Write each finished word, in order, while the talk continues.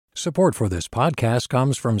Support for this podcast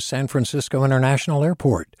comes from San Francisco International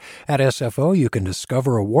Airport. At SFO, you can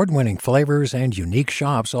discover award-winning flavors and unique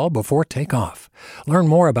shops all before takeoff. Learn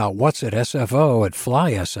more about what's at SFO at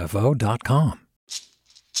flysfo.com.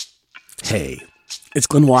 Hey, it's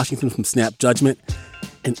Glenn Washington from Snap Judgment.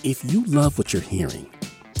 And if you love what you're hearing,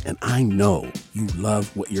 and I know you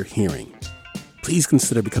love what you're hearing, please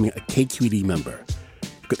consider becoming a KQED member.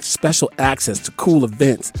 Get special access to cool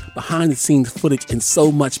events, behind-the-scenes footage, and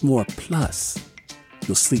so much more. Plus,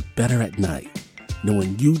 you'll sleep better at night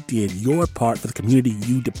knowing you did your part for the community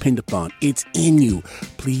you depend upon. It's in you.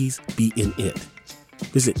 Please be in it.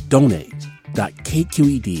 Visit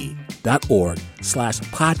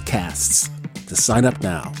donate.kqed.org/podcasts to sign up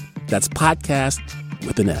now. That's podcast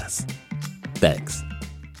with an S. Thanks.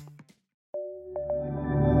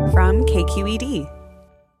 From KQED.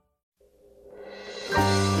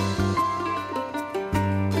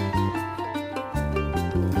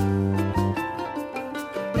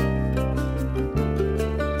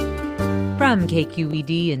 From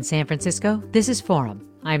KQED in San Francisco, this is Forum.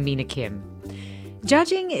 I'm Mina Kim.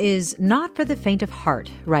 Judging is not for the faint of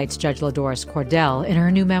heart, writes Judge LaDoris Cordell in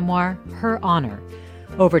her new memoir, Her Honor.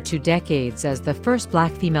 Over 2 decades as the first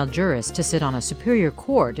Black female jurist to sit on a superior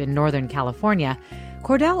court in Northern California,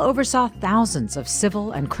 Cordell oversaw thousands of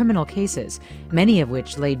civil and criminal cases, many of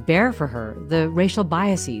which laid bare for her the racial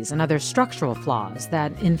biases and other structural flaws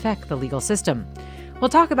that infect the legal system. We'll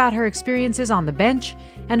talk about her experiences on the bench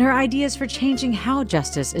and her ideas for changing how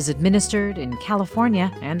justice is administered in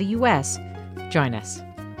California and the U.S. Join us.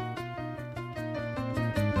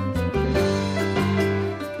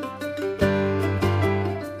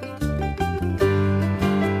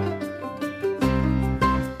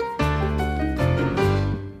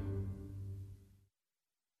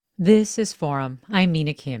 This is Forum. I'm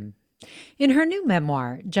Mina Kim. In her new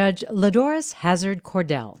memoir, Judge LaDoris Hazard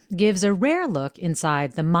Cordell gives a rare look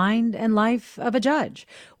inside the mind and life of a judge,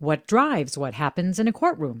 what drives what happens in a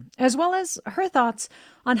courtroom, as well as her thoughts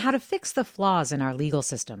on how to fix the flaws in our legal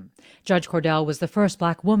system. Judge Cordell was the first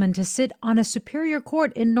Black woman to sit on a superior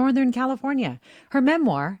court in Northern California. Her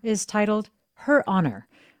memoir is titled Her Honor: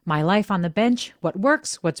 My Life on the Bench, What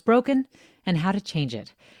Works, What's Broken, and How to Change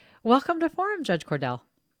It. Welcome to Forum, Judge Cordell.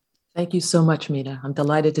 Thank you so much, Mina. I'm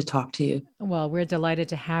delighted to talk to you. Well, we're delighted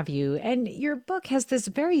to have you. And your book has this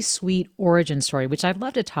very sweet origin story, which I'd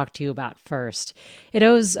love to talk to you about first. It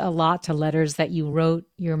owes a lot to letters that you wrote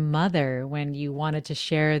your mother when you wanted to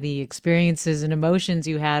share the experiences and emotions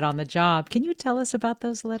you had on the job. Can you tell us about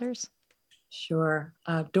those letters? Sure.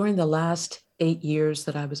 During the last 8 years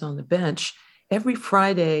that I was on the bench, every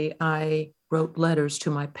Friday I wrote letters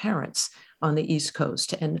to my parents on the East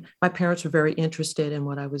Coast. And my parents were very interested in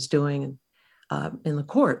what I was doing in the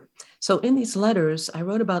court. So in these letters, I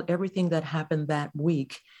wrote about everything that happened that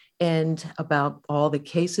week and about all the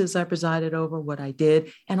cases I presided over, what I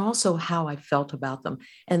did, and also how I felt about them.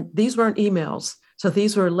 And these weren't emails. So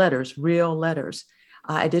these were letters, real letters.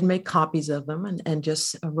 I did make copies of them and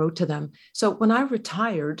just wrote to them. So when I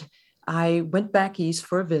retired, I went back east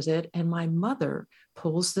for a visit, and my mother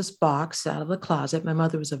pulls this box out of the closet. My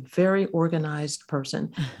mother was a very organized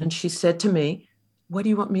person. And she said to me, "What do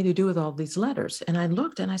you want me to do with all these letters?" And I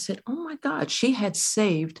looked and I said, oh my God, she had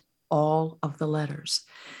saved all of the letters.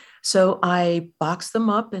 So I boxed them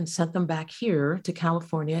up and sent them back here to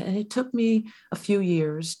California. And it took me a few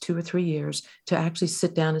years, 2 or 3 years, to actually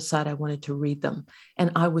sit down and decide I wanted to read them.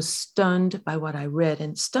 And I was stunned by what I read,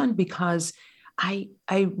 and stunned because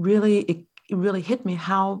it really hit me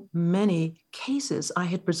how many cases I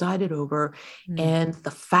had presided over, and the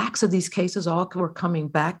facts of these cases all were coming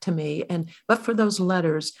back to me. But for those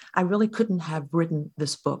letters, I really couldn't have written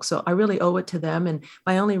this book. So I really owe it to them. And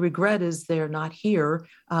my only regret is they're not here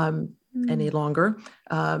any longer.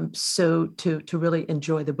 So to really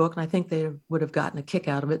enjoy the book. And I think they would have gotten a kick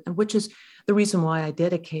out of it, which is the reason why I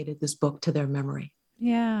dedicated this book to their memory.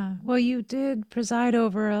 Yeah. Well, you did preside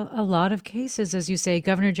over a lot of cases. As you say,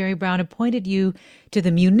 Governor Jerry Brown appointed you to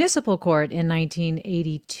the municipal court in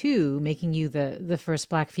 1982, making you the first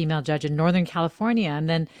Black female judge in Northern California, and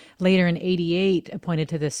then later in 88 appointed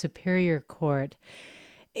to the Superior Court.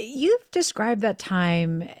 You've described that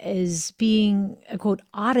time as being a, quote,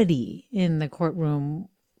 oddity in the courtroom.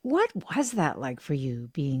 What was that like for you,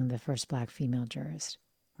 being the first Black female jurist?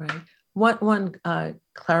 Right. One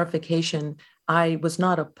clarification, I was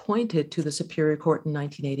not appointed to the Superior Court in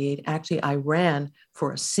 1988. Actually, I ran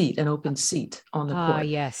for a seat, an open seat on the court.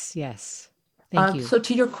 Yes. Thank you. So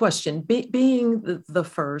to your question, being the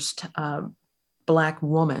first Black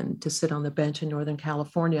woman to sit on the bench in Northern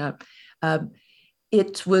California,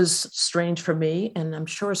 it was strange for me, and I'm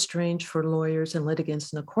sure strange for lawyers and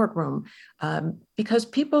litigants in the courtroom, because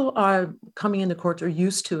people are coming into court are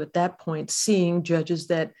used to, at that point, seeing judges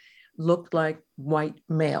that looked like white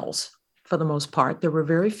males for the most part. There were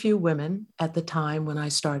very few women at the time when I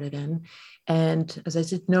started in. And as I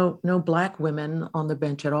said, no Black women on the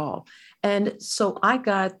bench at all. And so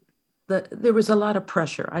there was a lot of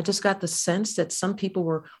pressure. I just got the sense that some people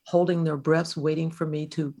were holding their breaths, waiting for me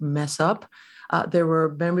to mess up. There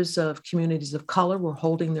were members of communities of color were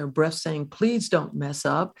holding their breath saying, please don't mess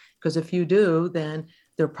up, because if you do, then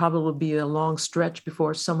there probably will be a long stretch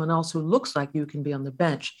before someone else who looks like you can be on the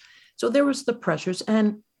bench. So there was the pressures,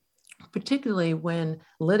 and particularly when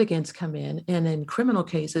litigants come in, and in criminal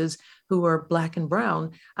cases who are Black and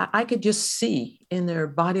brown, I could just see in their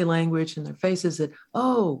body language and their faces that,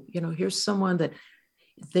 oh, here's someone that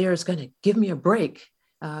there's going to give me a break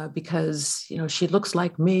because, she looks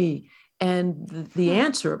like me. And the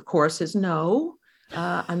answer, of course, is no,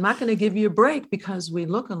 I'm not going to give you a break because we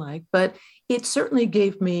look alike. But it certainly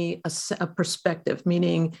gave me a perspective,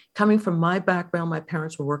 meaning coming from my background, my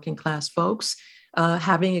parents were working class folks,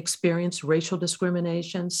 having experienced racial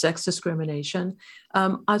discrimination, sex discrimination.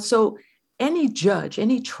 So any judge,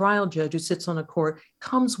 any trial judge who sits on a court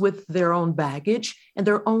comes with their own baggage and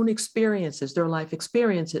their own experiences, their life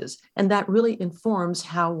experiences. And that really informs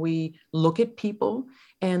how we look at people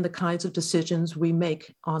and the kinds of decisions we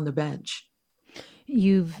make on the bench.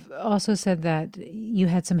 You've also said that you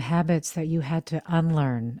had some habits that you had to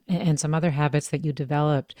unlearn and some other habits that you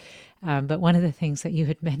developed. But one of the things that you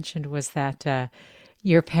had mentioned was that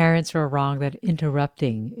your parents were wrong, that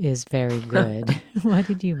interrupting is very good. What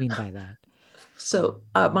did you mean by that? So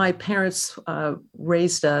my parents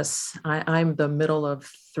raised us. I'm the middle of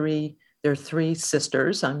three. There are three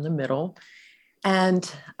sisters. I'm the middle.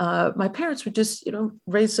 And my parents would just,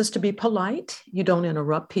 raise us to be polite. You don't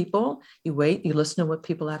interrupt people. You wait, you listen to what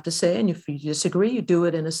people have to say. And if you disagree, you do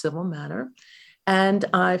it in a civil manner. And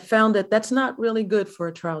I found that that's not really good for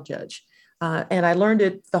a trial judge. And I learned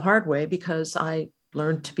it the hard way because I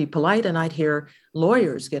learned to be polite, and I'd hear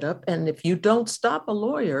lawyers get up. And if you don't stop a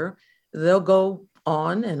lawyer, they'll go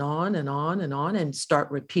on and on and on and on and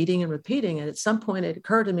start repeating and repeating. And at some point it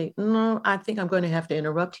occurred to me, no, I think I'm going to have to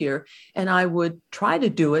interrupt here. And I would try to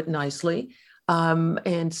do it nicely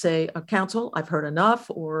and say, counsel, I've heard enough,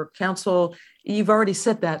 or counsel, you've already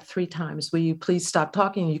said that 3 times. Will you please stop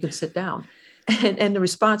talking? You can sit down. And the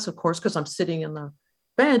response, of course, because I'm sitting in the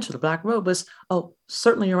bench with the black robe, was, oh,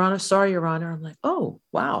 certainly, Your Honor. Sorry, Your Honor. I'm like, oh,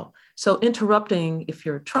 wow. So interrupting, if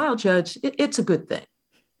you're a trial judge, it's a good thing.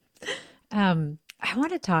 I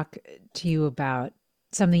want to talk to you about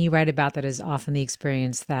something you write about that is often the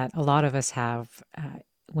experience that a lot of us have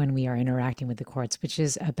when we are interacting with the courts, which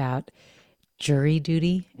is about jury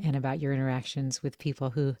duty and about your interactions with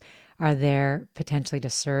people who are there potentially to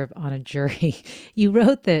serve on a jury. You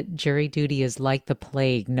wrote that jury duty is like the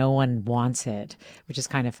plague. No one wants it, which is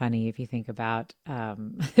kind of funny if you think about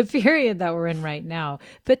the period that we're in right now.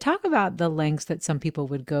 But talk about the lengths that some people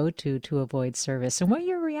would go to avoid service and what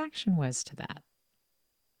your reaction was to that.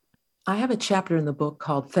 I have a chapter in the book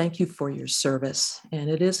called Thank You for Your Service, and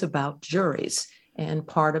it is about juries. And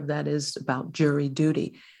part of that is about jury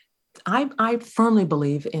duty. I firmly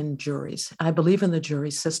believe in juries. I believe in the jury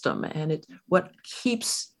system, and it's what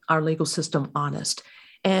keeps our legal system honest.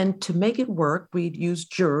 And to make it work, we use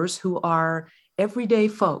jurors who are everyday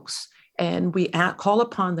folks, and we call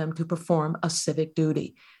upon them to perform a civic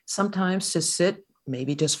duty, sometimes to sit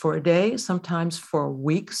maybe just for a day, sometimes for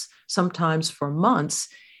weeks, sometimes for months,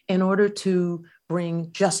 in order to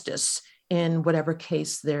bring justice in whatever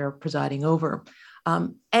case they're presiding over.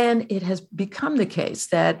 And it has become the case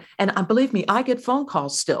that, and believe me, I get phone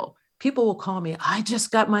calls still. People will call me, I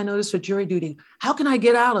just got my notice for jury duty. How can I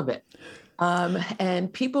get out of it?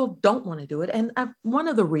 And people don't want to do it. And one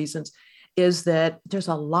of the reasons is that there's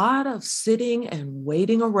a lot of sitting and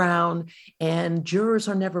waiting around, and jurors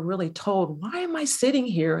are never really told, why am I sitting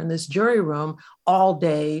here in this jury room all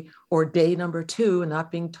day or day number 2 and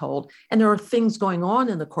not being told? And there are things going on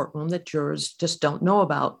in the courtroom that jurors just don't know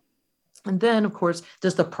about. And then, of course,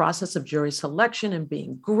 there's the process of jury selection and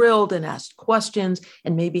being grilled and asked questions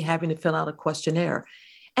and maybe having to fill out a questionnaire.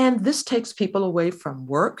 And this takes people away from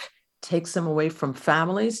work, takes them away from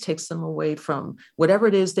families, takes them away from whatever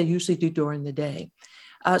it is they usually do during the day.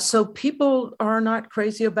 So people are not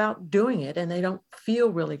crazy about doing it, and they don't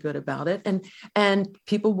feel really good about it. And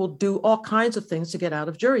people will do all kinds of things to get out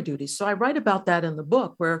of jury duty. So I write about that in the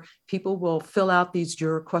book, where people will fill out these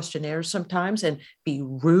juror questionnaires sometimes and be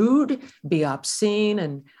rude, be obscene,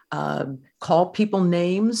 and call people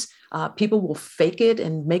names. People will fake it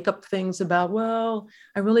and make up things about, well,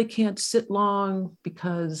 I really can't sit long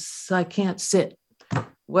because I can't sit.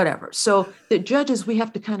 Whatever. So the judges, we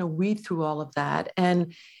have to kind of weed through all of that.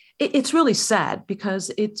 And it's really sad, because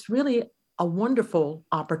it's really a wonderful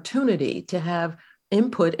opportunity to have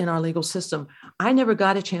input in our legal system. I never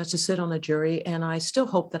got a chance to sit on a jury, and I still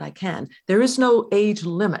hope that I can. There is no age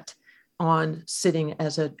limit on sitting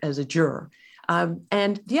as a juror.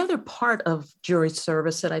 And the other part of jury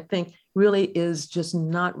service that I think really is just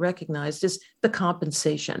not recognized is the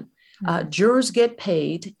compensation. Jurors get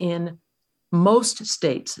paid in most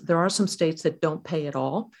states. There are some states that don't pay at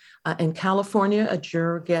all. In California, a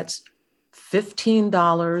juror gets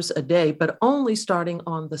 $15 a day, but only starting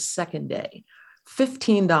on the second day.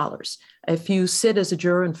 $15. If you sit as a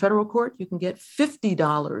juror in federal court, you can get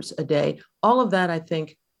 $50 a day. All of that, I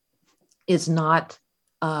think, is not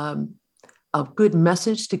a good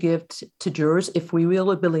message to give to jurors if we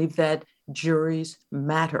really believe that juries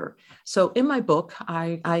matter. So in my book,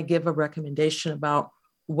 I give a recommendation about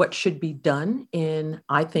what should be done in,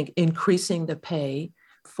 I think, increasing the pay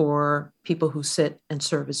for people who sit and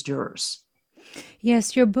serve as jurors.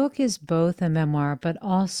 Yes, your book is both a memoir, but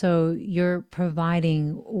also you're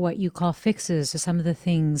providing what you call fixes to some of the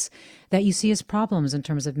things that you see as problems in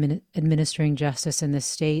terms of administering justice in this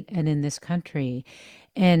state and in this country.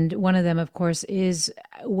 And one of them, of course, is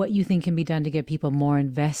what you think can be done to get people more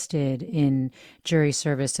invested in jury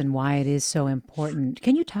service and why it is so important.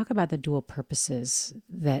 Can you talk about the dual purposes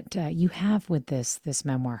that you have with this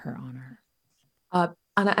memoir, Her Honor?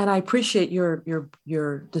 And I appreciate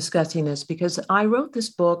your discussing this, because I wrote this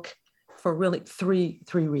book for really three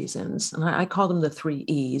reasons. And I call them the 3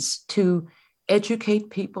 E's: to educate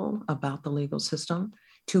people about the legal system,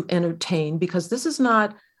 to entertain, because this is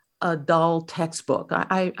not a dull textbook.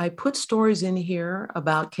 I put stories in here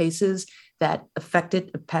about cases that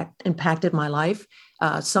impacted my life,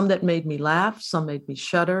 some that made me laugh, some made me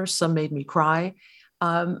shudder, some made me cry.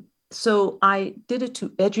 So I did it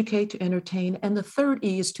to educate, to entertain. And the 3rd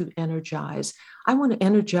E is to energize. I want to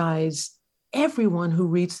energize everyone who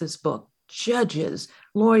reads this book: judges,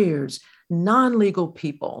 lawyers, non-legal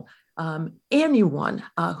people, anyone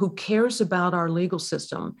who cares about our legal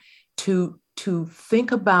system, to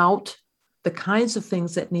think about the kinds of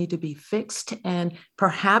things that need to be fixed, and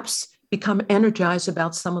perhaps become energized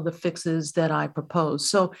about some of the fixes that I propose.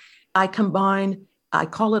 So I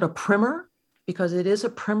call it a primer, because it is a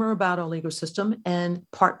primer about our legal system, and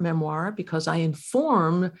part memoir, because I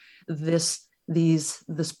inform this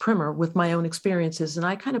primer with my own experiences. And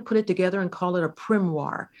I kind of put it together and call it a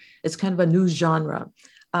primoir. It's kind of a new genre.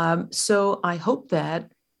 So I hope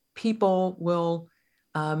that people will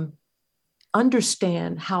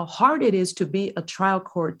understand how hard it is to be a trial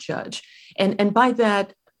court judge. And by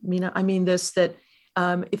that, I mean this, that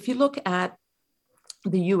if you look at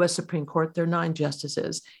the U.S. Supreme Court, there are 9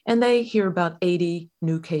 justices, and they hear about 80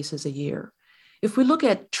 new cases a year. If we look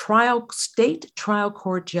at state trial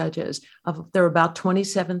court judges, there are about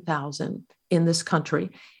 27,000 in this country.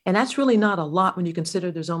 And that's really not a lot when you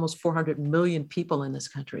consider there's almost 400 million people in this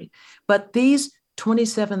country. But these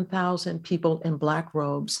 27,000 people in black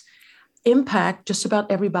robes impact just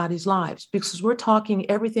about everybody's lives, because we're talking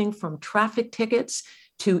everything from traffic tickets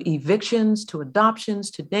to evictions, to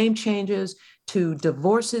adoptions, to name changes, to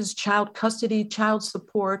divorces, child custody, child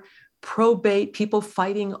support, probate, people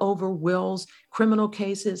fighting over wills, criminal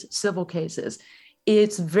cases, civil cases.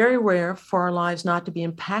 It's very rare for our lives not to be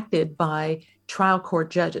impacted by trial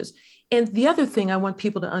court judges. And the other thing I want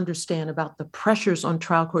people to understand about the pressures on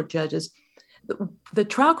trial court judges, the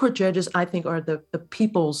trial court judges, I think, are the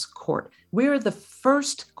people's court. We're the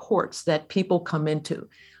first courts that people come into.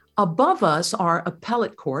 Above us are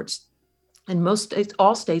appellate courts, and most states,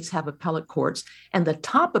 all states have appellate courts, and the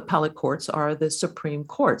top appellate courts are the Supreme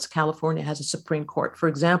Courts. California has a Supreme Court, for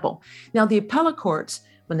example. Now, the appellate courts,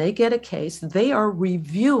 when they get a case, they are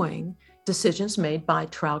reviewing decisions made by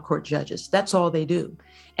trial court judges. That's all they do.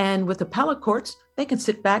 And with appellate courts, they can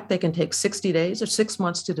sit back, they can take 60 days or 6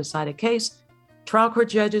 months to decide a case. Trial court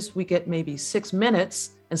judges, we get maybe 6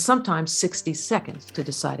 minutes and sometimes 60 seconds to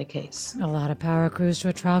decide a case. A lot of power accrues to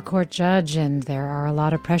a trial court judge, and there are a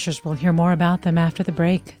lot of pressures. We'll hear more about them after the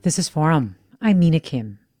break. This is Forum. I'm Mina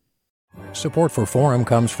Kim. Support for Forum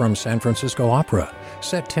comes from San Francisco Opera.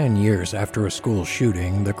 Set 10 years after a school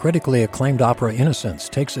shooting, the critically acclaimed opera Innocence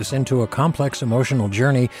takes us into a complex emotional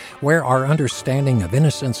journey where our understanding of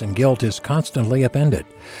innocence and guilt is constantly upended.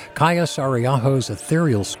 Kaya Sariaho's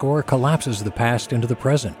ethereal score collapses the past into the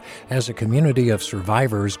present as a community of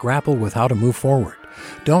survivors grapple with how to move forward.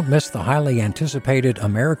 Don't miss the highly anticipated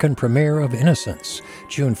American premiere of Innocence,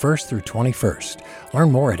 June 1st through 21st.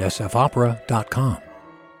 Learn more at sfopera.com.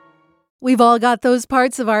 We've all got those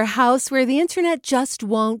parts of our house where the internet just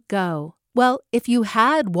won't go. Well, if you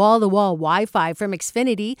had wall-to-wall Wi-Fi from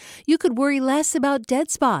Xfinity, you could worry less about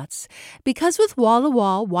dead spots. Because with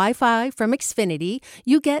wall-to-wall Wi-Fi from Xfinity,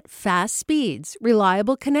 you get fast speeds,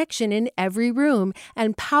 reliable connection in every room,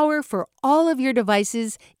 and power for all of your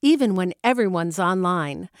devices, even when everyone's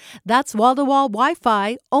online. That's wall-to-wall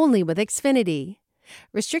Wi-Fi only with Xfinity.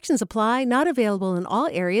 Restrictions apply, not available in all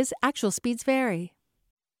areas. Actual speeds vary.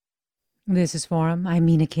 This is Forum. I'm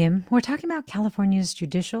Mina Kim. We're talking about California's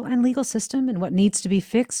judicial and legal system and what needs to be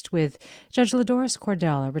fixed with Judge LaDoris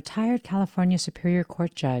Cordell, a retired California Superior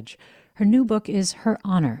Court judge. Her new book is Her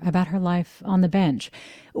Honor, about her life on the bench.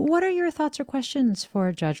 What are your thoughts or questions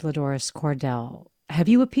for Judge LaDoris Cordell? Have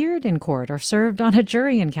you appeared in court or served on a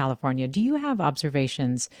jury in California? Do you have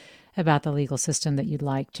observations about the legal system that you'd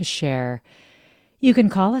like to share? You can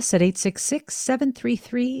call us at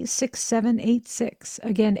 866-733-6786.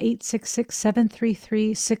 Again,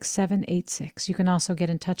 866-733-6786. You can also get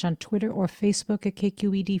in touch on Twitter or Facebook at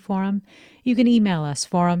KQED Forum. You can email us,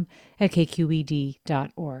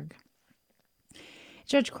 forum@kqed.org.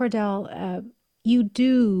 Judge Cordell, you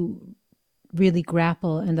do really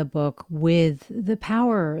grapple in the book with the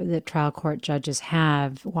power that trial court judges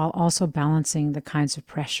have while also balancing the kinds of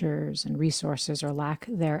pressures and resources or lack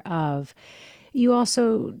thereof. You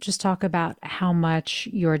also just talk about how much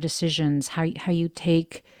your decisions, how you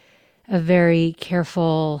take a very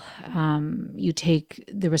careful, you take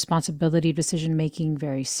the responsibility of decision-making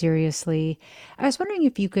very seriously. I was wondering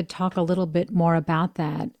if you could talk a little bit more about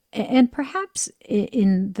that, and perhaps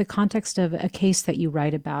in the context of a case that you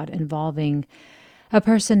write about involving a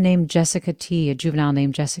person named Jessica T., a juvenile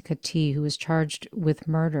named Jessica T., who was charged with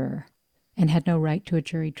murder and had no right to a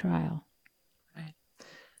jury trial. Right.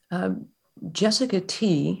 Jessica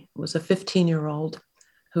T. was a 15-year-old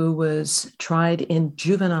who was tried in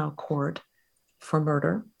juvenile court for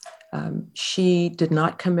murder. She did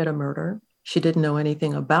not commit a murder. She didn't know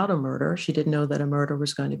anything about a murder. She didn't know that a murder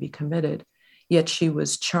was going to be committed. Yet she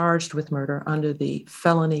was charged with murder under the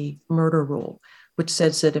felony murder rule, which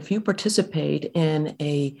says that if you participate in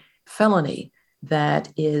a felony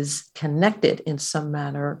that is connected in some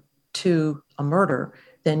manner to a murder,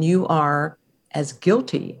 then you are as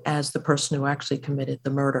guilty as the person who actually committed the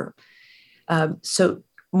murder. So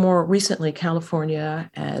more recently, California,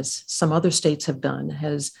 as some other states have done,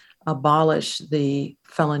 has abolished the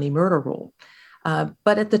felony murder rule.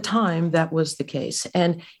 But at the time, that was the case.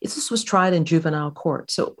 And this was tried in juvenile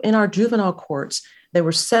court. So in our juvenile courts, they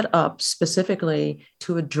were set up specifically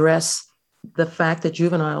to address the fact that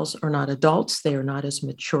juveniles are not adults, they are not as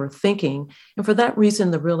mature thinking. And for that reason,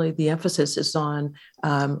 the emphasis is on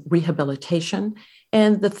rehabilitation,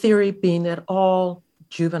 and the theory being that all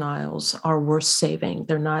juveniles are worth saving.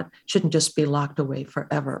 Shouldn't just be locked away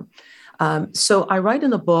forever. So I write in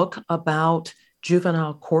the book about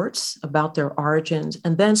juvenile courts, about their origins,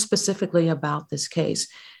 and then specifically about this case,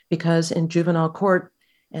 because in juvenile court,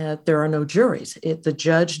 there are no juries. The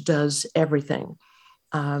judge does everything.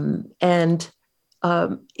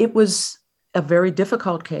 It was a very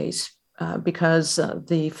difficult case because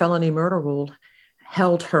the felony murder rule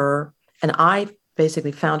held her, and I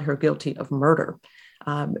basically found her guilty of murder.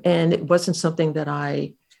 And it wasn't something that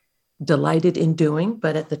I delighted in doing,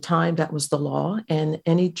 but at the time that was the law. And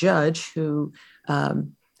any judge who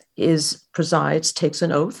presides takes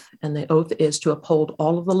an oath, and the oath is to uphold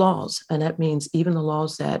all of the laws. And that means even the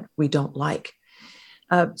laws that we don't like.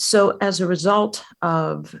 So as a result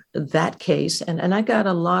of that case, and I got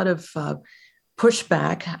a lot of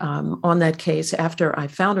pushback on that case after I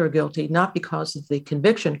found her guilty, not because of the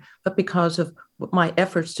conviction, but because of my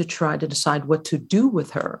efforts to try to decide what to do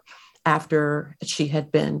with her after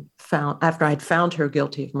I'd found her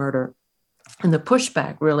guilty of murder. And the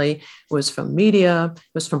pushback really was from media,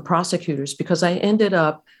 was from prosecutors, because I ended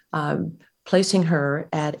up placing her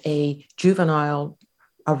at a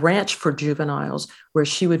ranch for juveniles where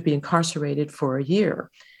she would be incarcerated for a year.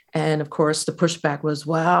 And of course, the pushback was,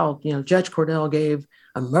 wow, Judge Cordell gave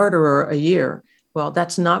a murderer a year. Well,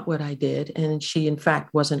 that's not what I did. And she, in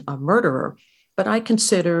fact, wasn't a murderer. But I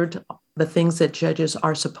considered the things that judges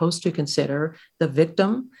are supposed to consider: the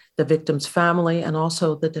victim, the victim's family, and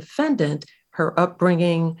also the defendant her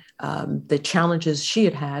upbringing, the challenges she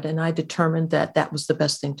had had, and I determined that that was the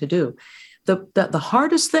best thing to do. The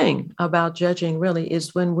hardest thing about judging really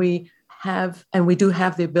is when we have, and we do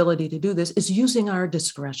have the ability to do this, is using our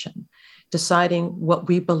discretion, deciding what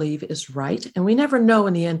we believe is right. And we never know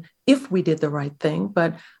in the end if we did the right thing,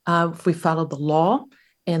 but if we followed the law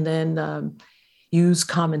and then use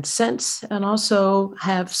common sense and also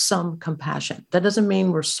have some compassion. That doesn't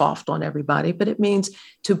mean we're soft on everybody, but it means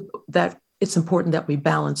that it's important that we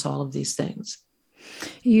balance all of these things.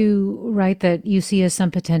 You write that you see as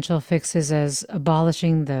some potential fixes as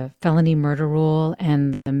abolishing the felony murder rule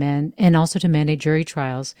and also to mandate jury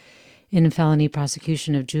trials in felony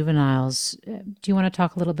prosecution of juveniles. Do you want to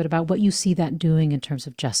talk a little bit about what you see that doing in terms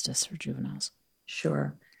of justice for juveniles?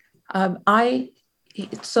 Sure.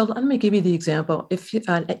 So let me give you the example. If you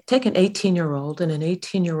take an 18-year-old, and an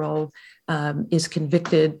 18-year-old is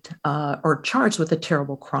convicted or charged with a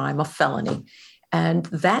terrible crime, a felony, and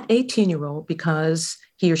that 18-year-old, because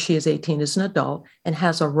he or she is 18, is an adult and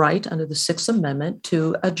has a right under the Sixth Amendment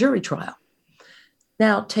to a jury trial.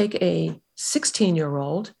 Now take a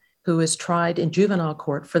 16-year-old who is tried in juvenile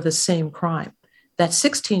court for the same crime. That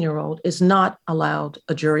 16-year-old is not allowed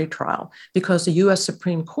a jury trial because the U.S.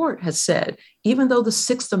 Supreme Court has said, even though the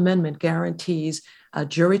Sixth Amendment guarantees a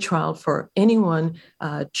jury trial for anyone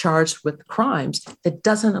charged with crimes, that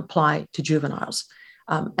doesn't apply to juveniles.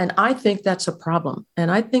 And I think that's a problem.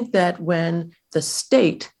 And I think that when the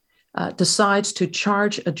state decides to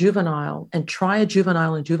charge a juvenile and try a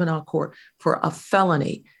juvenile in juvenile court for a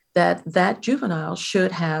felony, that juvenile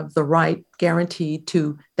should have the right guaranteed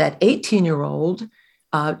to that 18-year-old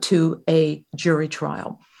to a jury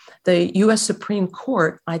trial. The U.S. Supreme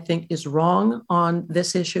Court, I think, is wrong on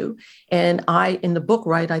this issue. And in the book,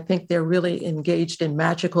 I think they're really engaged in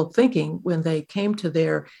magical thinking when they came to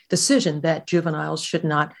their decision that juveniles should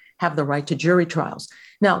not have the right to jury trials.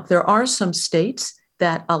 Now, there are some states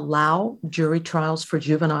that allow jury trials for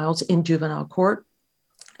juveniles in juvenile court.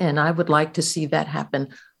 And I would like to see that happen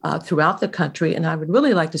throughout the country. And I would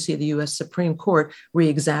really like to see the U.S. Supreme Court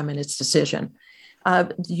re-examine its decision.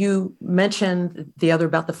 You mentioned the other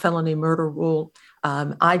about the felony murder rule.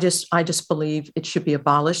 I just believe it should be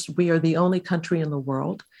abolished. We are the only country in the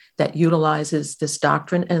world that utilizes this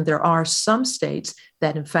doctrine. And there are some states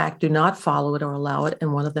that, in fact, do not follow it or allow it.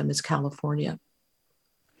 And one of them is California.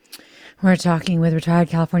 We're talking with retired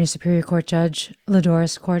California Superior Court Judge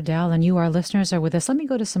LaDoris Cordell, and you, our listeners, are with us. Let me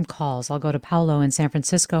go to some calls. I'll go to Paulo in San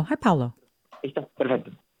Francisco. Hi, Paulo.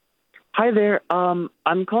 Hi there. I'm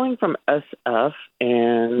calling from SF,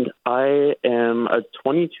 and I am a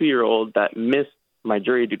 22-year-old that missed my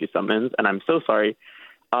jury duty summons, and I'm so sorry.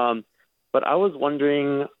 But I was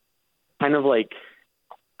wondering,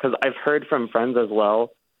 because I've heard from friends as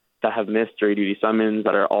well that have missed jury duty summons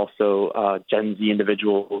that are also Gen Z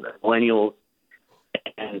individuals, millennials,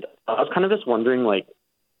 and I was kind of just wondering,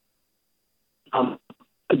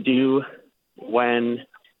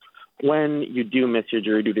 when you do miss your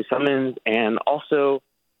jury duty summons, and also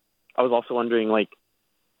I was also wondering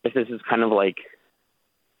if this is kind of an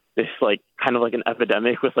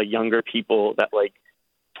epidemic with younger people that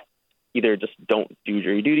either just don't do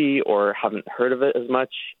jury duty or haven't heard of it as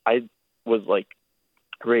much. I was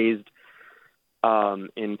raised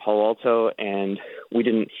in Palo Alto, and we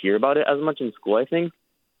didn't hear about it as much in school, I think.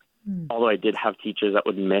 Although I did have teachers that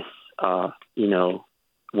would miss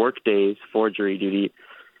work days for jury duty,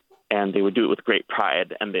 and they would do it with great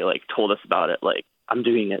pride, and they told us about it, I'm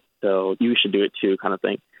doing it, so you should do it too, kind of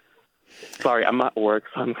thing. Sorry, I'm at work,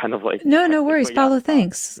 so I'm kind of No worries, Paulo,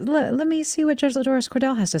 thanks. Let me see what Judge LaDoris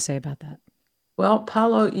Cordell has to say about that. Well,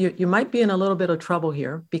 Paulo, you might be in a little bit of trouble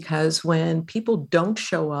here, because when people don't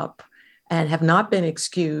show up and have not been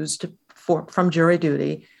excused from jury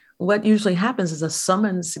duty, what usually happens is a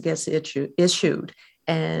summons gets issued,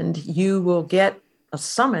 and you will get a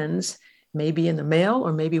summons maybe in the mail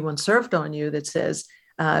or maybe one served on you that says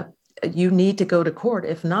you need to go to court.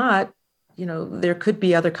 If not, there could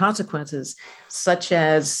be other consequences, such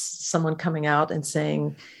as someone coming out and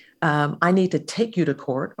saying, I need to take you to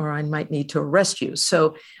court, or I might need to arrest you.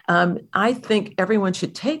 So I think everyone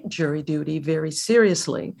should take jury duty very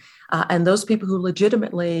seriously. And those people who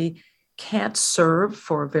legitimately can't serve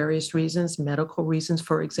for various reasons, medical reasons,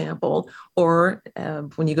 for example, or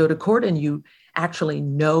when you go to court and you actually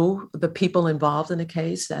know the people involved in a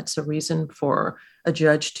case, that's a reason for a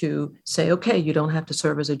judge to say, okay, you don't have to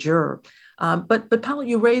serve as a juror. But Paulo,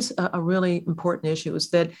 you raise a really important issue,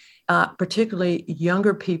 is that particularly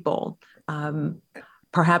younger people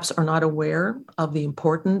perhaps are not aware of the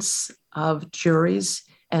importance of juries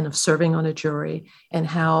and of serving on a jury, and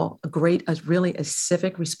how great really a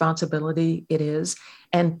civic responsibility it is.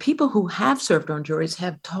 And people who have served on juries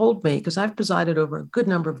have told me, because I've presided over a good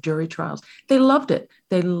number of jury trials, they loved it.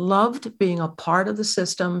 They loved being a part of the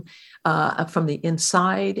system from the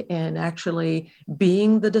inside and actually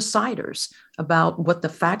being the deciders about what the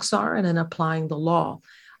facts are and then applying the law.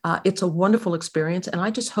 It's a wonderful experience. And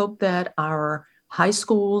I just hope that our high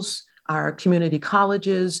schools, our community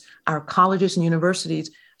colleges, our colleges and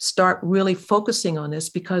universities start really focusing on this,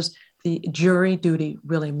 because the jury duty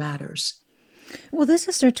really matters. Well, this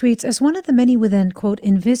sister tweets, as one of the many with an, quote,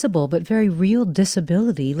 invisible but very real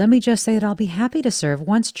disability, let me just say that I'll be happy to serve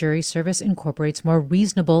once jury service incorporates more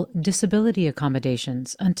reasonable disability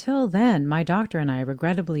accommodations. Until then, my doctor and I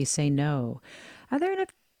regrettably say no. Are there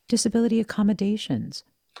enough disability accommodations?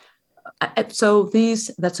 So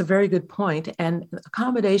that's a very good point. And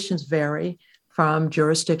accommodations vary from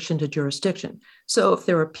jurisdiction to jurisdiction. So if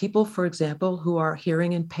there are people, for example, who are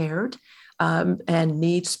hearing impaired, and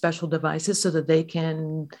need special devices so that they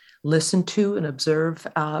can listen to and observe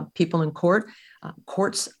people in court.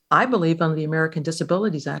 Courts, I believe, under the American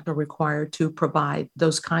Disabilities Act, are required to provide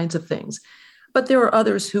those kinds of things. But there are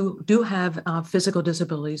others who do have physical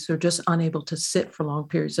disabilities who are just unable to sit for long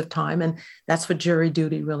periods of time. And that's what jury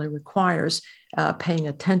duty really requires, paying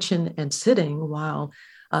attention and sitting while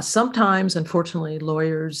sometimes, unfortunately,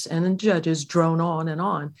 lawyers and judges drone on and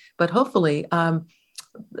on. But hopefully,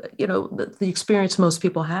 the experience most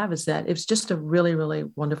people have is that it's just a really, really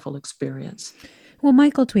wonderful experience. Well,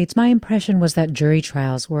 Michael tweets, my impression was that jury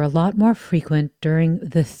trials were a lot more frequent during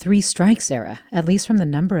the 3 strikes era, at least from the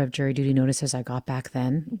number of jury duty notices I got back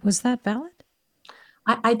then. Was that valid?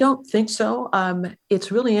 I don't think so.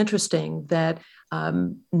 It's really interesting that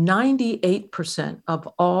 98% of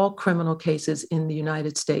all criminal cases in the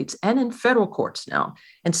United States and in federal courts now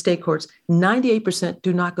and state courts, 98%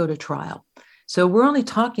 do not go to trial. So we're only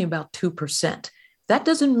talking about 2%. That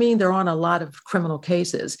doesn't mean there aren't a lot of criminal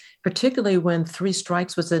cases, particularly when 3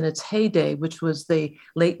 strikes was in its heyday, which was the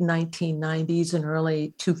late 1990s and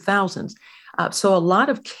early 2000s. So a lot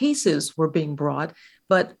of cases were being brought,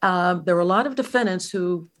 but there were a lot of defendants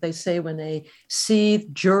who, they say, when they see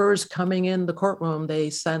jurors coming in the courtroom, they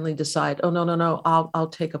suddenly decide, oh, no, I'll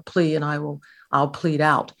take a plea and I'll plead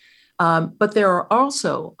out. But there are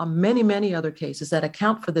also many, many other cases that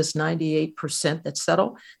account for this 98% that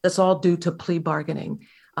settle. That's all due to plea bargaining.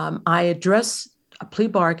 I address plea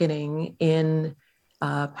bargaining in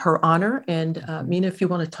her honor. And Mina, if you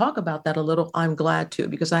want to talk about that a little, I'm glad to,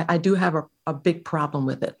 because I do have a big problem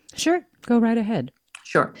with it. Sure. Go right ahead.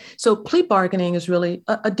 Sure. So plea bargaining is really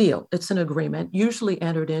a deal. It's an agreement usually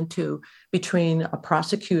entered into between a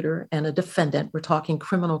prosecutor and a defendant. We're talking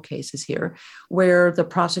criminal cases here, where the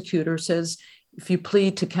prosecutor says, if you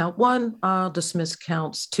plead to count 1, I'll dismiss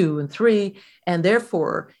counts 2 and 3. And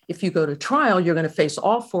therefore, if you go to trial, you're going to face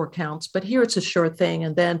all 4 counts. But here it's a sure thing.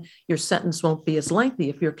 And then your sentence won't be as lengthy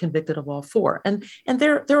if you're convicted of all 4. And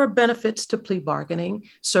there are benefits to plea bargaining.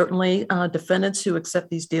 Certainly, defendants who accept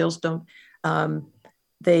these deals don't.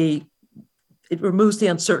 It removes the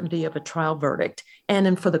uncertainty of a trial verdict. And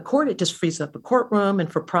then for the court, it just frees up the courtroom.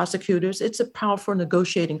 And for prosecutors, it's a powerful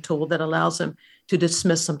negotiating tool that allows them to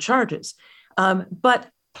dismiss some charges.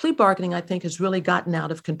 But plea bargaining, I think, has really gotten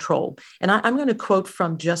out of control. And I'm going to quote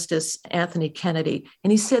from Justice Anthony Kennedy.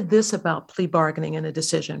 And he said this about plea bargaining in a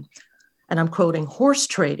decision. And I'm quoting, horse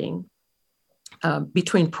trading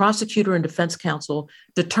between prosecutor and defense counsel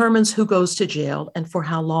determines who goes to jail and for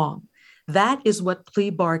how long. That is what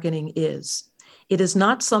plea bargaining is. It is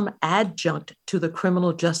not some adjunct to the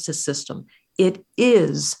criminal justice system. It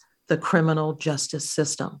is the criminal justice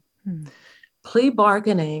system. Plea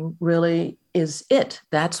bargaining really is it.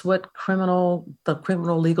 That's what the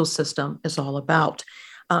criminal legal system is all about.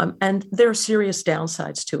 And there are serious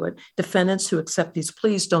downsides to it. Defendants who accept these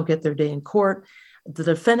pleas don't get their day in court. The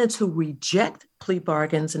defendants who reject plea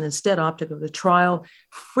bargains and instead opt to go to trial,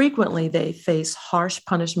 frequently they face harsh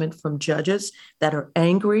punishment from judges that are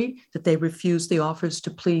angry that they refuse the offers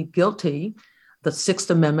to plead guilty, the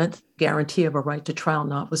Sixth Amendment guarantee of a right to trial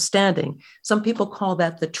notwithstanding. Some people call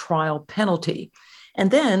that the trial penalty.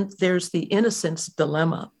 And then there's the innocence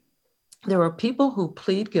dilemma. There are people who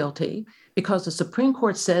plead guilty because the Supreme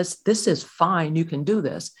Court says this is fine, you can do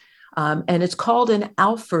this. And it's called an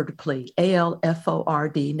Alford plea,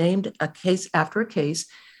 ALFORD, named a case after a case.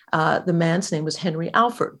 The man's name was Henry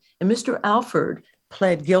Alford. And Mr. Alford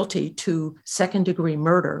pled guilty to second-degree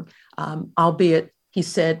murder, albeit he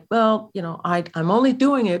said, well, I'm only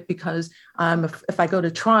doing it because if I go to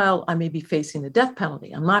trial, I may be facing the death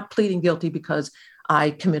penalty. I'm not pleading guilty because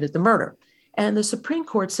I committed the murder. And the Supreme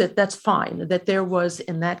Court said that's fine, that there was,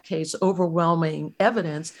 in that case, overwhelming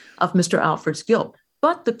evidence of Mr. Alford's guilt.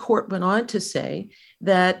 But the court went on to say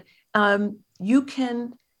that you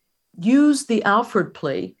can use the Alford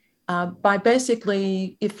plea by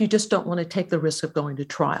basically, if you just don't want to take the risk of going to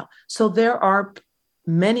trial. So there are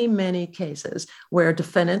many, many cases where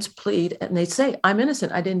defendants plead and they say, I'm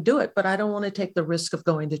innocent, I didn't do it, but I don't want to take the risk of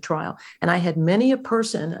going to trial. And I had many a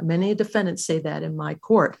defendant say that in my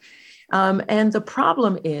court. And the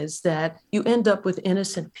problem is that you end up with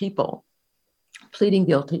innocent people pleading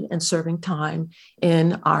guilty and serving time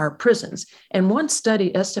in our prisons. And one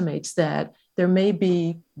study estimates that there may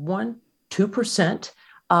be 2%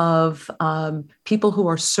 of people who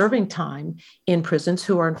are serving time in prisons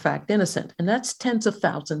who are in fact innocent. And that's tens of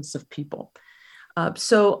thousands of people.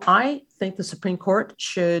 So I think the Supreme Court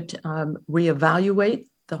should reevaluate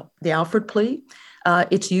the Alford plea.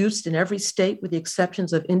 It's used in every state with the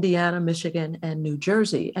exceptions of Indiana, Michigan, and New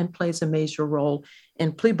Jersey, and plays a major role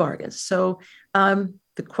in plea bargains. So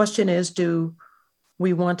the question is, do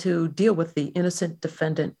we want to deal with the innocent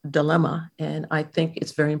defendant dilemma? And I think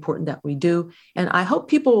it's very important that we do. And I hope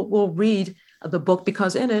people will read the book,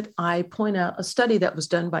 because in it, I point out a study that was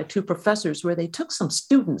done by two professors where they took some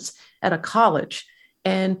students at a college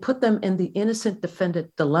and put them in the innocent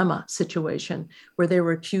defendant dilemma situation where they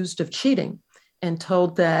were accused of cheating and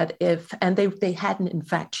told that they hadn't in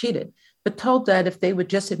fact cheated, but told that if they would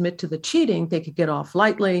just admit to the cheating, they could get off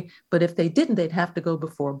lightly. But if they didn't, they'd have to go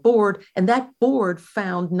before a board. And that board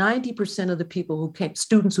found 90% of the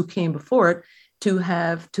students who came before it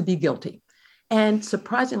to be guilty. And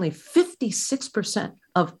surprisingly, 56%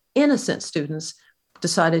 of innocent students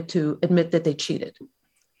decided to admit that they cheated.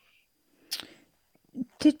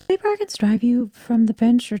 Did plea bargains drive you from the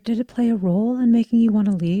bench, or did it play a role in making you want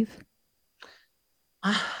to leave?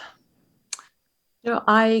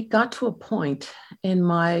 I got to a point in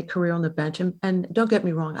my career on the bench, and don't get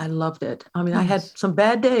me wrong, I loved it. I mean, I had some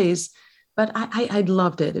bad days, but I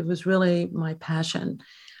loved it. It was really my passion.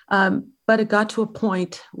 But it got to a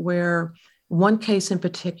point where one case in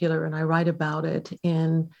particular, and I write about it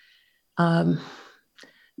in, toward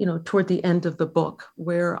the end of the book,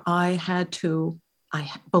 where I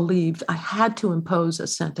believed I had to impose a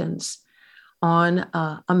sentence on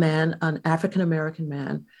an African-American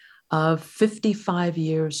man of 55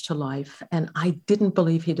 years to life, and I didn't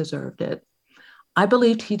believe he deserved it. I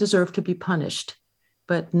believed he deserved to be punished,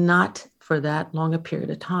 but not for that long a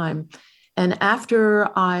period of time. And after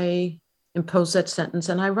I imposed that sentence,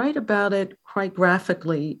 and I write about it quite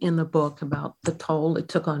graphically in the book about the toll it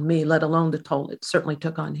took on me, let alone the toll it certainly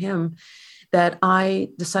took on him, that I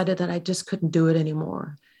decided that I just couldn't do it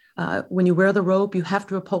anymore. When you wear the robe, you have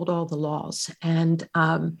to uphold all the laws. And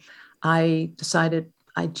I decided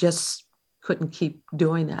I just couldn't keep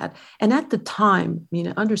doing that. And at the time,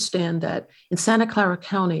 understand that in Santa Clara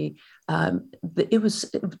County,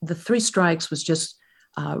 the 3 strikes was just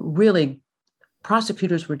really,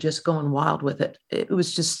 prosecutors were just going wild with it. It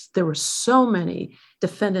was just, there were so many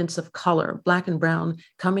defendants of color, Black and brown,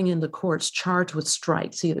 coming into courts charged with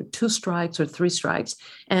strikes, either 2 strikes or 3 strikes.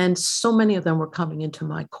 And so many of them were coming into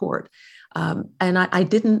my court. And I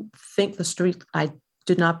didn't think I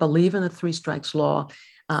did not believe in the 3 strikes law,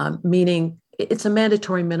 meaning it's a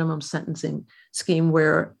mandatory minimum sentencing scheme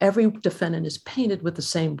where every defendant is painted with the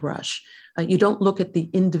same brush. You don't look at the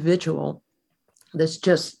individual. That's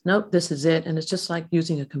just, nope, this is it. And it's just like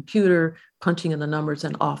using a computer, punching in the numbers,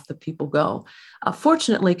 and off the people go.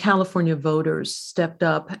 Fortunately, California voters stepped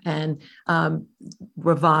up and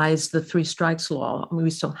revised the 3 strikes law. I mean, we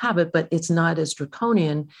still have it, but it's not as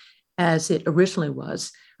draconian as it originally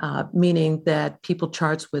was, meaning that people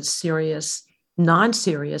charged with serious,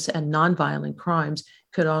 non-serious, and nonviolent crimes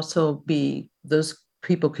could also be, those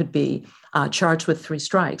people could be charged with 3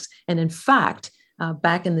 strikes. And in fact,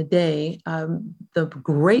 back in the day, the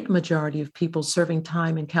great majority of people serving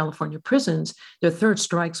time in California prisons, their 3rd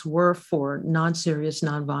strikes were for non-serious,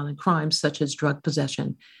 nonviolent crimes such as drug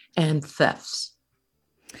possession and thefts.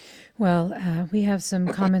 Well, we have some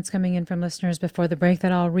comments coming in from listeners before the break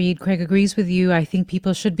that I'll read. Craig agrees with you. I think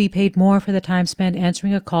people should be paid more for the time spent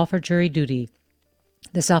answering a call for jury duty.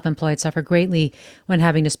 The self-employed suffer greatly when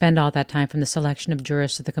having to spend all that time from the selection of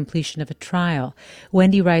jurors to the completion of a trial.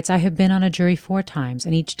 Wendy writes, I have been on a jury 4 times,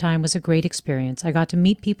 and each time was a great experience. I got to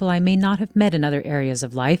meet people I may not have met in other areas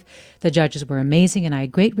of life. The judges were amazing, and I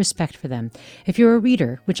had great respect for them. If you're a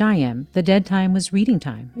reader, which I am, the dead time was reading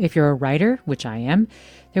time. If you're a writer, which I am,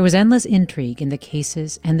 there was endless intrigue in the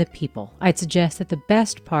cases and the people. I'd suggest that the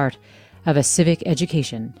best part of a civic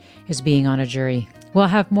education is being on a jury. We'll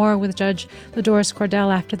have more with Judge LaDoris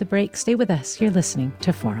Cordell after the break. Stay with us. You're listening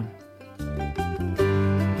to Forum.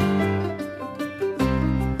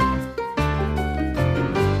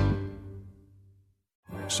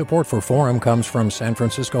 Support for Forum comes from San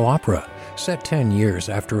Francisco Opera. Set 10 years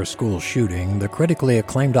after a school shooting, the critically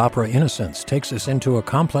acclaimed opera Innocence takes us into a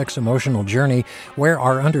complex emotional journey where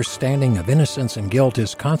our understanding of innocence and guilt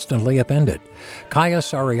is constantly upended. Kaya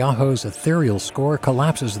Sariaho's ethereal score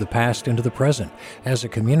collapses the past into the present as a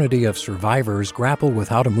community of survivors grapple with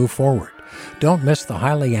how to move forward. Don't miss the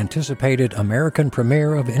highly anticipated American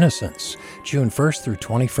premiere of Innocence, June 1st through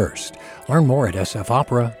 21st. Learn more at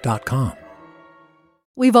sfopera.com.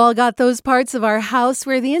 We've all got those parts of our house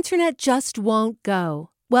where the internet just won't go.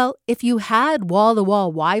 Well, if you had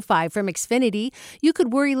wall-to-wall Wi-Fi from Xfinity, you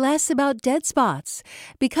could worry less about dead spots.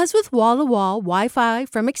 Because with wall-to-wall Wi-Fi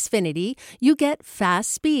from Xfinity, you get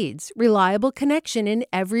fast speeds, reliable connection in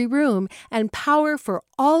every room, and power for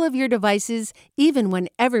all of your devices, even when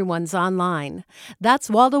everyone's online. That's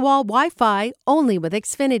wall-to-wall Wi-Fi only with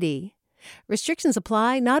Xfinity. Restrictions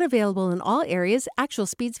apply, not available in all areas. Actual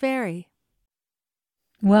speeds vary.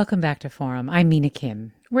 Welcome back to Forum. I'm Mina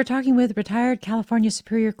Kim. We're talking with retired California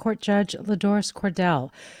Superior Court Judge LaDoris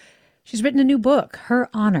Cordell. She's written a new book, Her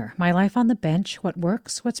Honor, My Life on the Bench, What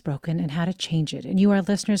Works, What's Broken, and How to Change It. And you, our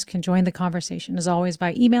listeners, can join the conversation, as always,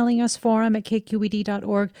 by emailing us,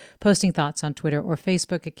 forum@kqed.org, posting thoughts on Twitter or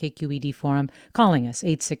Facebook at KQED Forum, calling us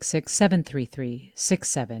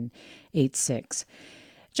 866-733-6786.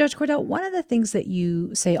 Judge Cordell, one of the things that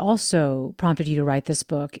you say also prompted you to write this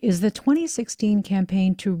book is the 2016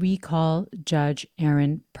 campaign to recall Judge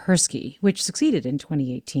Aaron Persky, which succeeded in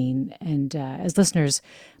 2018. And as listeners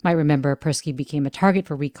might remember, Persky became a target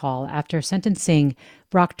for recall after sentencing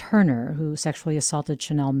Brock Turner, who sexually assaulted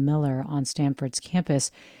Chanel Miller on Stanford's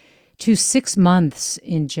campus, to 6 months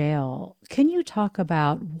in jail. Can you talk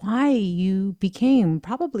about why you became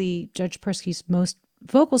probably Judge Persky's most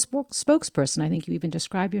vocal spokesperson? I think you even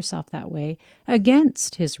describe yourself that way,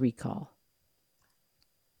 against his recall.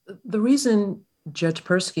 The reason Judge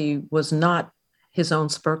Persky was not his own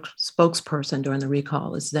spokesperson during the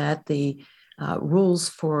recall is that the rules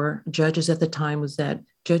for judges at the time was that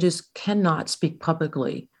judges cannot speak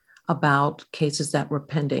publicly about cases that were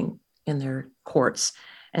pending in their courts.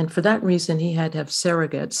 And for that reason, he had to have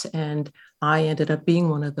surrogates, and I ended up being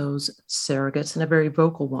one of those surrogates, and a very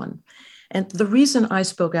vocal one. And the reason I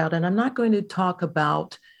spoke out, and I'm not going to talk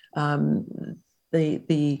about the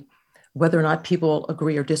whether or not people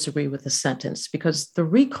agree or disagree with the sentence, because the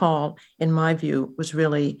recall, in my view, was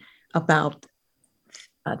really about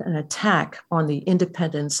an attack on the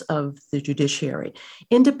independence of the judiciary.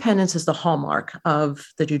 Independence is the hallmark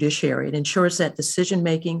of the judiciary. It ensures that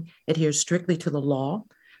decision-making adheres strictly to the law,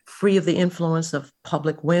 free of the influence of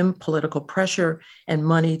public whim, political pressure, and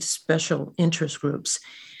moneyed special interest groups.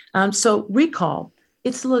 So recall,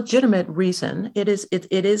 it's a legitimate reason. It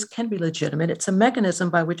can be legitimate. It's a mechanism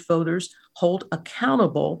by which voters hold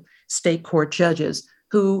accountable state court judges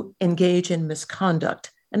who engage in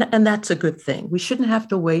misconduct. And that's a good thing. We shouldn't have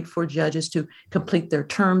to wait for judges to complete their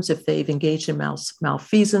terms if they've engaged in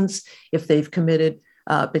malfeasance, if they've been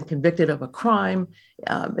convicted of a crime,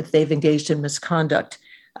 if they've engaged in misconduct.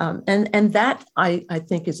 And that I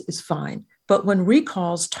think is fine. But when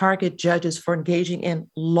recalls target judges for engaging in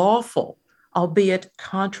lawful, albeit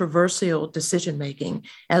controversial decision-making,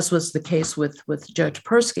 as was the case with Judge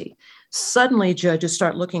Persky, suddenly judges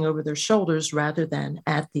start looking over their shoulders rather than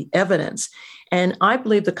at the evidence. And I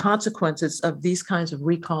believe the consequences of these kinds of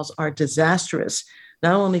recalls are disastrous,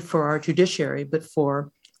 not only for our judiciary, but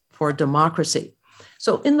for democracy.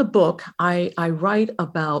 So in the book, I write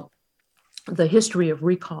about the history of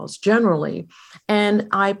recalls generally, and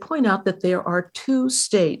I point out that there are 2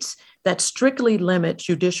 states that strictly limit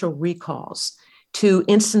judicial recalls to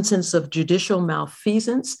instances of judicial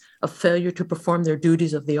malfeasance, of failure to perform their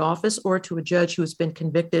duties of the office, or to a judge who has been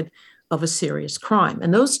convicted of a serious crime.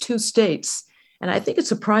 And those 2 states, and I think it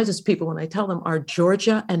surprises people when I tell them, are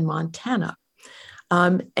Georgia and Montana.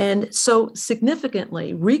 And so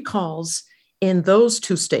significantly, recalls in those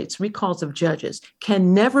 2 states, recalls of judges,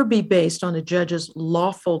 can never be based on a judge's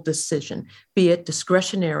lawful decision, be it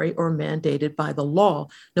discretionary or mandated by the law,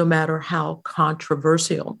 no matter how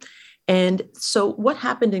controversial. And so what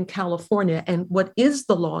happened in California, and what is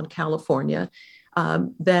the law in California,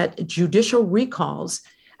 that judicial recalls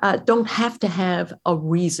don't have to have a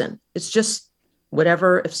reason. It's just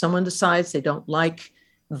whatever. If someone decides they don't like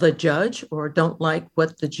the judge or don't like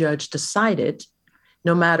what the judge decided,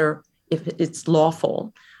 no matter if it's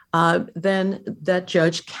lawful, then that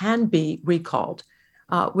judge can be recalled,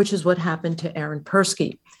 which is what happened to Aaron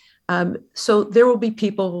Persky. So there will be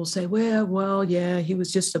people who will say, well, yeah, he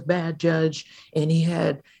was just a bad judge and he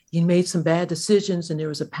had he made some bad decisions and there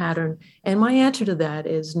was a pattern. And my answer to that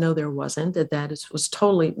is no, there wasn't. Was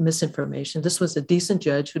totally misinformation. This was a decent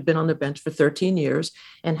judge who'd been on the bench for 13 years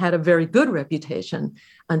and had a very good reputation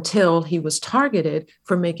until he was targeted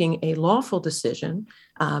for making a lawful decision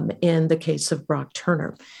in the case of Brock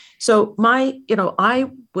Turner. So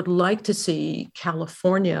I would like to see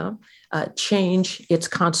California change its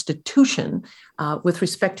constitution with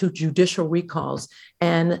respect to judicial recalls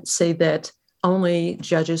and say that only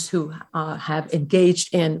judges who have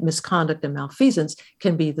engaged in misconduct and malfeasance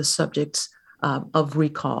can be the subjects of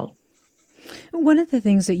recall. One of the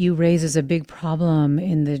things that you raise as a big problem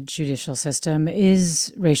in the judicial system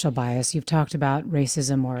is racial bias. You've talked about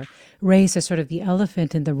racism or race as sort of the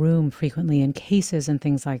elephant in the room frequently in cases and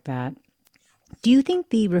things like that. Do you think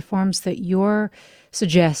the reforms that you're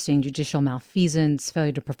suggesting, judicial malfeasance,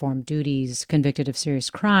 failure to perform duties, convicted of serious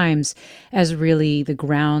crimes, as really the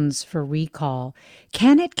grounds for recall,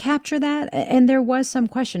 can it capture that? And there was some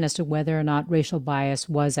question as to whether or not racial bias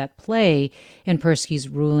was at play in Persky's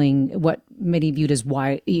ruling, what many viewed as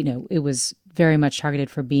why, it was very much targeted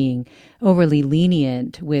for being overly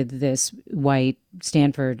lenient with this white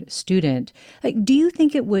Stanford student. Do you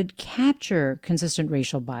think it would capture consistent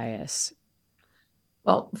racial bias?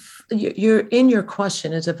 Well, your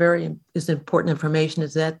question is important information,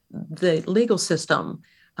 is that the legal system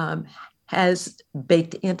has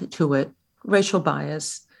baked into it racial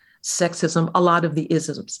bias, sexism, a lot of the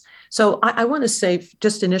isms. So I want to say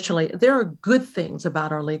just initially, there are good things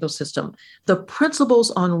about our legal system. The principles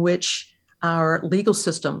on which our legal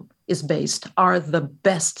system is based are the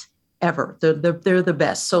best ever. They're the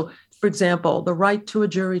best. So for example, the right to a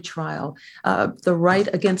jury trial, the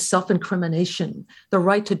right against self-incrimination, the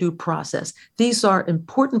right to due process. These are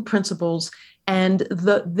important principles, and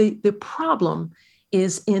the problem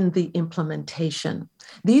is in the implementation.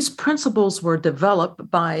 These principles were developed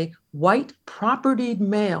by white propertied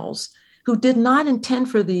males who did not intend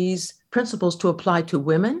for these principles to apply to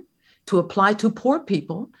women, to apply to poor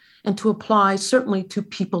people, and to apply certainly to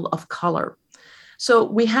people of color. So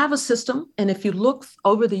we have a system, and if you look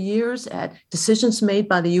over the years at decisions made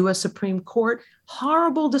by the U.S. Supreme Court,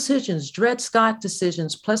 horrible decisions, Dred Scott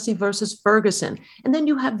decisions, Plessy versus Ferguson, and then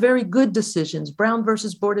you have very good decisions, Brown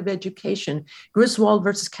versus Board of Education, Griswold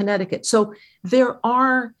versus Connecticut. So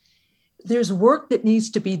there's work that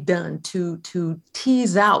needs to be done to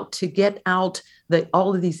tease out, to get out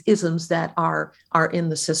all of these isms that are in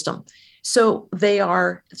the system. So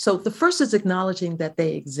the first is acknowledging that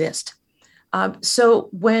they exist. So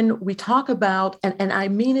when we talk about, and I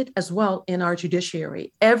mean it as well in our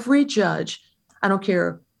judiciary, every judge, I don't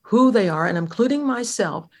care who they are, and including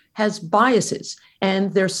myself, has biases.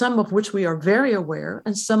 And there's some of which we are very aware,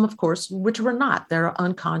 and some, of course, which we're not. They're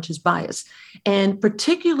unconscious bias. And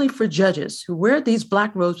particularly for judges who wear these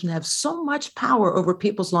black robes and have so much power over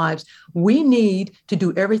people's lives, we need to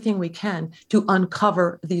do everything we can to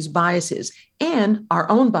uncover these biases and our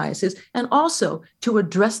own biases, and also to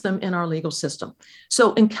address them in our legal system.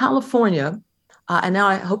 So in California, and now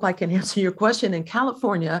I hope I can answer your question, in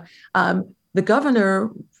California, the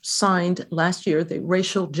governor signed last year the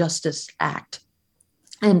Racial Justice Act.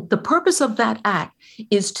 And the purpose of that act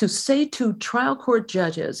is to say to trial court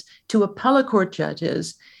judges, to appellate court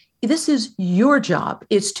judges, this is your job.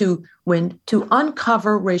 It's to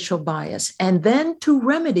uncover racial bias and then to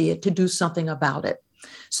remedy it, to do something about it.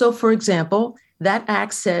 So, for example, that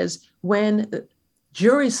act says when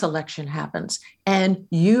jury selection happens and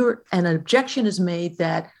an objection is made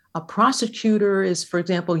that a prosecutor is, for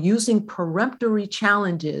example, using peremptory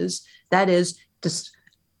challenges, that is,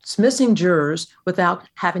 dismissing jurors without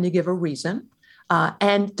having to give a reason,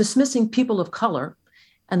 and dismissing people of color,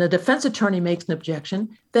 and the defense attorney makes an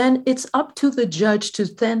objection, then it's up to the judge to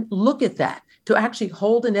then look at that, to actually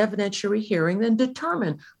hold an evidentiary hearing and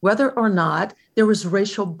determine whether or not there was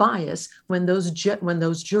racial bias when those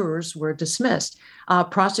jurors were dismissed.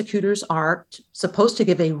 Prosecutors are supposed to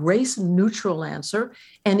give a race-neutral answer,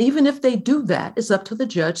 and even if they do that, it's up to the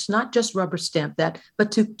judge to not just rubber stamp that,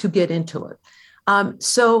 but to get into it.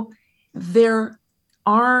 So there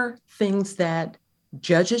are things that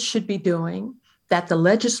judges should be doing, that the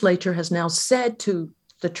legislature has now said to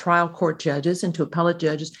the trial court judges and to appellate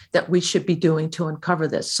judges that we should be doing to uncover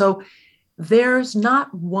this. So there's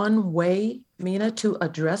not one way, Mina, to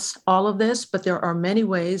address all of this, but there are many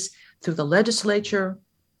ways through the legislature,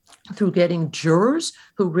 through getting jurors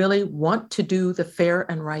who really want to do the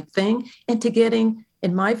fair and right thing, and to getting,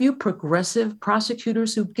 in my view, progressive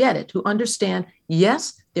prosecutors who get it, who understand,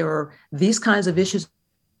 yes, there are these kinds of issues.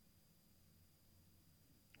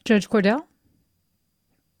 Judge Cordell?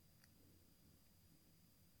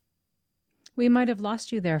 We might have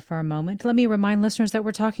lost you there for a moment. Let me remind listeners that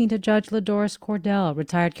we're talking to Judge LaDoris Cordell,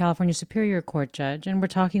 retired California Superior Court judge, and we're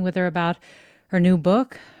talking with her about her new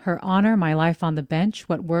book, Her Honor, My Life on the Bench,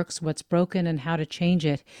 What Works, What's Broken, and How to Change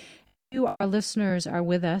It. You, our listeners, are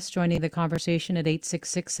with us, joining the conversation at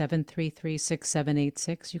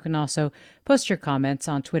 866-733-6786. You can also post your comments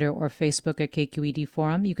on Twitter or Facebook at KQED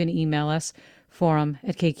Forum. You can email us,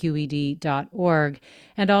 forum@kqed.org.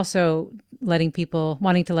 And also wanting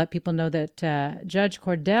to let people know that Judge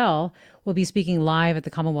Cordell will be speaking live at the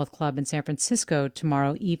Commonwealth Club in San Francisco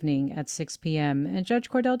tomorrow evening at 6 p.m. And Judge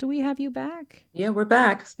Cordell, do we have you back? Yeah, we're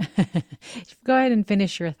back. Go ahead and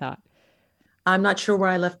finish your thought. I'm not sure where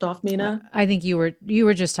I left off, Mina. I think you were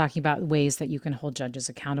just talking about ways that you can hold judges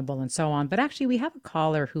accountable and so on. But actually, we have a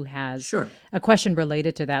caller who has a question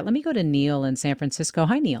related to that. Let me go to Neil in San Francisco.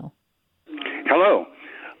 Hi, Neil. Hello.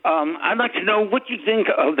 I'd like to know what you think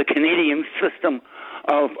of the Canadian system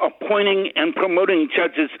of appointing and promoting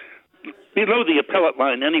judges below the appellate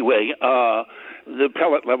line anyway, the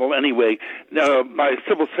appellate level anyway, by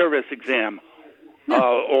civil service exam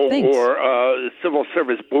or civil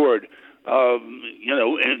service board.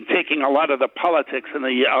 And taking a lot of the politics and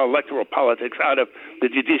the electoral politics out of the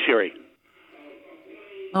judiciary.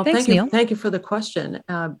 Well, Thanks, Neil. Thank you for the question.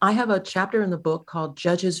 I have a chapter in the book called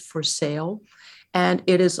Judges for Sale, and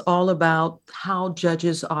it is all about how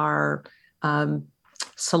judges are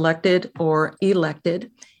selected or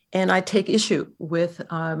elected. And I take issue with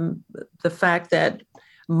the fact that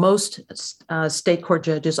most state court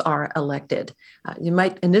judges are elected. You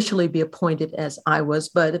might initially be appointed, as I was,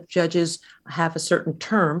 but if judges have a certain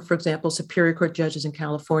term, for example, Superior Court judges in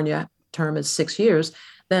California, term is 6 years,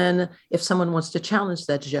 then if someone wants to challenge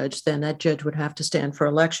that judge, then that judge would have to stand for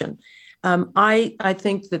election. I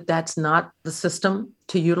think that that's not the system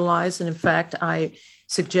to utilize. And in fact, I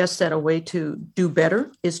suggest that a way to do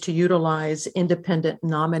better is to utilize independent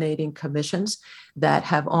nominating commissions that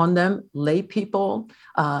have on them lay people,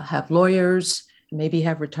 have lawyers, maybe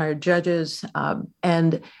have retired judges,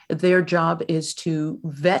 and their job is to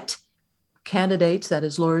vet candidates, that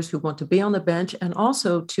is lawyers who want to be on the bench, and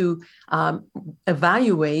also to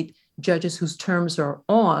evaluate judges whose terms are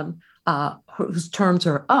whose terms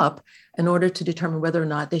are up, in order to determine whether or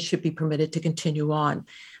not they should be permitted to continue on.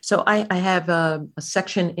 So I have a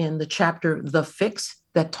section in the chapter, The Fix,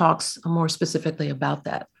 that talks more specifically about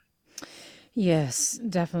that. Yes,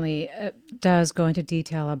 definitely. It does go into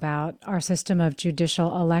detail about our system of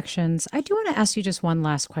judicial elections. I do want to ask you just one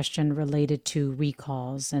last question related to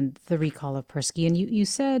recalls and the recall of Persky. And you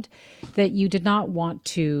said that you did not want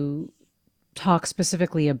to talk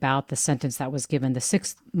specifically about the sentence that was given, the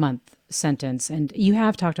 6-month sentence. And you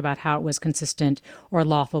have talked about how it was consistent or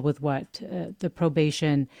lawful with what the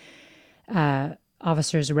probation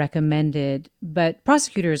officers recommended, but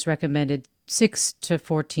prosecutors recommended 6 to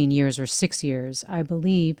 14 years or 6 years, I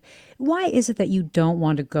believe. Why is it that you don't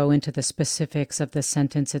want to go into the specifics of the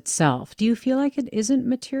sentence itself? Do you feel like it isn't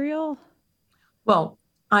material? Well,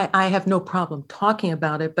 I have no problem talking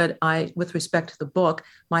about it, but with respect to the book,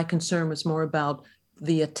 my concern was more about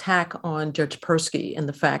the attack on Judge Persky and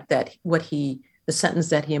the fact that the sentence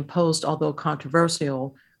that he imposed, although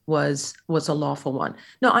controversial, was a lawful one.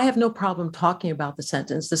 No, I have no problem talking about the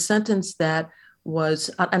sentence. The sentence that was,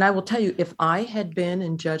 and I will tell you, if I had been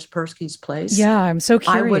in Judge Persky's place. Yeah, I'm so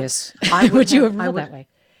curious. Would you have ruled that way?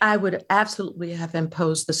 I would absolutely have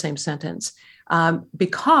imposed the same sentence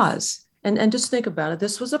because, and just think about it,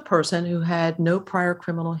 this was a person who had no prior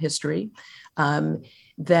criminal history, and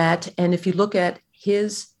if you look at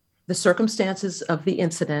the circumstances of the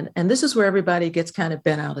incident, and this is where everybody gets kind of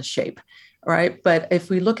bent out of shape, right? But if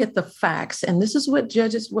we look at the facts, and this is what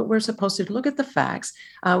we're supposed to look at the facts,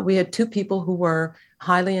 we had 2 people who were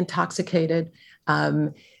highly intoxicated.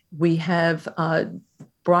 We have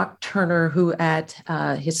Brock Turner, who at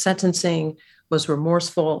his sentencing was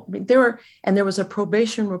remorseful. There was a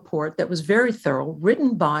probation report that was very thorough,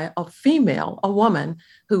 written by a woman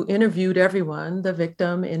who interviewed everyone. The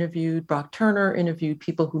victim interviewed Brock Turner, interviewed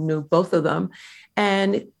people who knew both of them,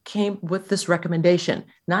 and came with this recommendation,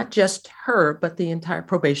 not just her, but the entire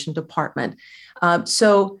probation department.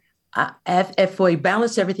 If we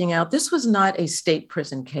balance everything out, this was not a state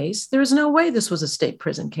prison case. There is no way this was a state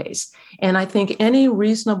prison case. And I think any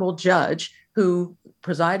reasonable judge who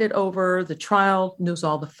presided over the trial, knows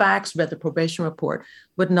all the facts, read the probation report,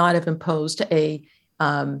 would not have imposed a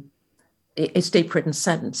state prison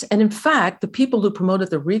sentence. And in fact, the people who promoted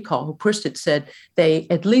the recall, who pushed it, said they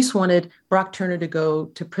at least wanted Brock Turner to go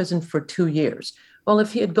to prison for 2 years. Well,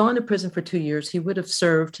 if he had gone to prison for 2 years, he would have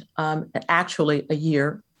served actually a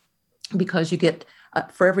year, because you get,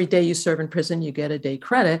 for every day you serve in prison, you get a day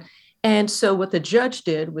credit. And so what the judge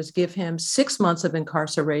did was give him 6 months of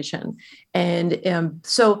incarceration. And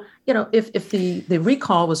so, if the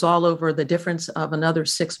recall was all over the difference of another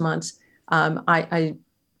 6 months,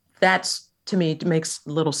 that's, to me, makes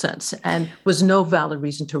little sense and was no valid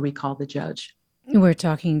reason to recall the judge. We're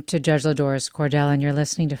talking to Judge LaDoris Cordell, and you're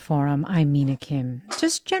listening to Forum. I'm Mina Kim.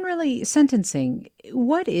 Just generally, sentencing,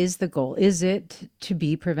 what is the goal? Is it to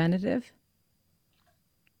be preventative?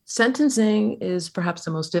 Sentencing is perhaps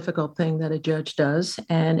the most difficult thing that a judge does,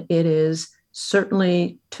 and it is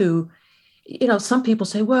certainly to, some people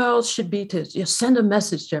say, well, it should be to send a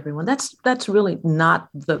message to everyone. That's really not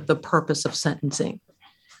the purpose of sentencing.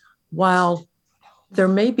 While there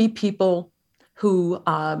may be people who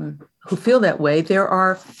feel that way, there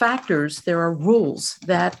are factors, there are rules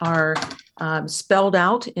that are spelled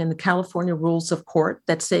out in the California Rules of Court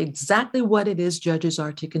that say exactly what it is judges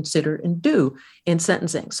are to consider and do in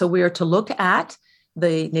sentencing. So we are to look at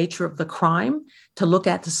the nature of the crime, to look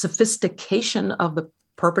at the sophistication of the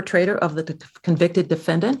perpetrator, of the convicted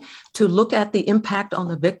defendant, to look at the impact on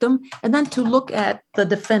the victim, and then to look at the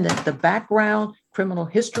defendant, the background, criminal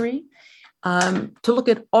history, to look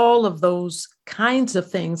at all of those kinds of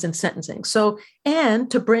things in sentencing. So, and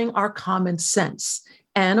to bring our common sense,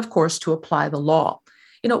 and of course, to apply the law.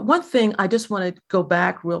 One thing I just want to go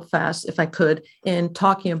back real fast, if I could, in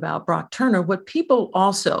talking about Brock Turner, what people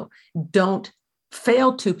also don't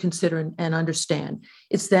fail to consider and understand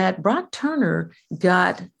is that Brock Turner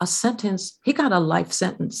got a sentence, he got a life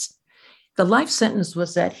sentence. The life sentence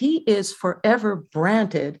was that he is forever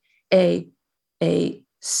branded a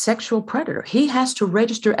sexual predator. He has to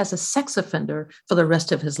register as a sex offender for the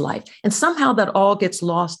rest of his life. And somehow that all gets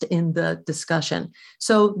lost in the discussion.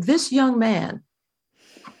 So this young man,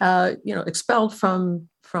 expelled from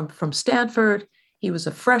Stanford, he was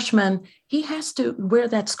a freshman. He has to wear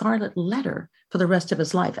that scarlet letter for the rest of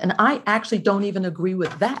his life. And I actually don't even agree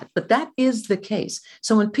with that, but that is the case.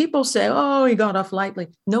 So when people say, oh, he got off lightly,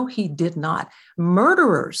 no, he did not.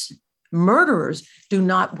 Murderers do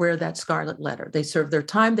not wear that scarlet letter. They serve their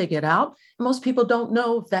time, they get out. Most people don't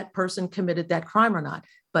know if that person committed that crime or not.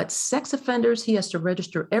 But sex offenders, he has to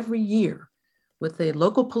register every year with the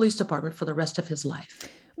local police department for the rest of his life.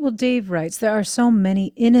 Well, Dave writes, there are so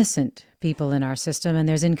many innocent people in our system, and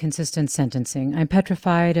there's inconsistent sentencing. I'm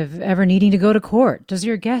petrified of ever needing to go to court. Does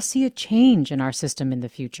your guest see a change in our system in the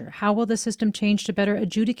future? How will the system change to better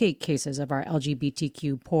adjudicate cases of our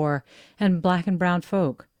LGBTQ, poor, and Black and brown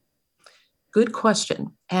folk? Good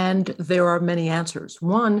question. And there are many answers.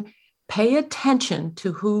 One, pay attention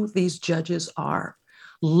to who these judges are.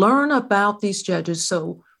 Learn about these judges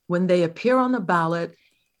so when they appear on the ballot,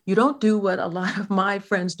 you don't do what a lot of my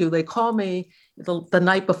friends do. They call me the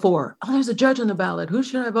night before. Oh, there's a judge on the ballot. Who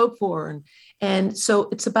should I vote for? And so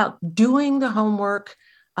it's about doing the homework.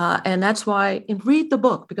 And that's why, and read the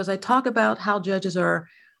book, because I talk about how judges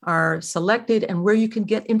are selected and where you can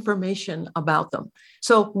get information about them.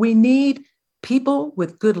 So we need people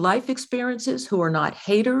with good life experiences who are not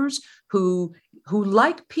haters, who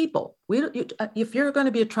like people. If you're going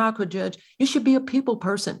to be a trial court judge, you should be a people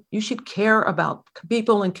person. You should care about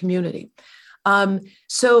people and community.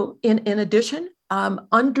 So in addition,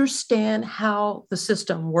 understand how the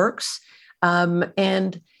system works.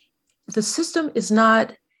 And the system is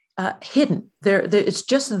not hidden. It's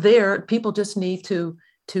just there. People just need to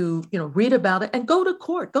read about it and go to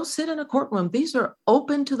court, go sit in a courtroom. These are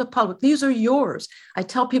open to the public. These are yours. I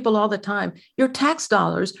tell people all the time, your tax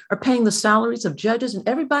dollars are paying the salaries of judges and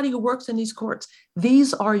everybody who works in these courts.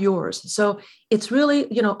 These are yours. So it's really,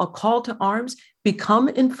 a call to arms, become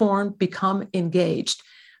informed, become engaged,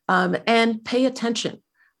 and pay attention.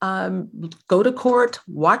 Go to court,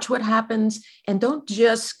 watch what happens, and don't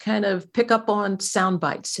just kind of pick up on sound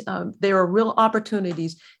bites. There are real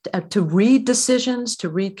opportunities to read decisions, to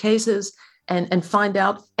read cases, and find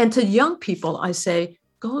out. And to young people, I say,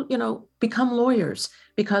 go, become lawyers,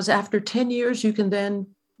 because after 10 years, you can then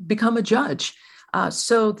become a judge.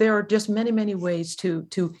 So there are just many, many ways to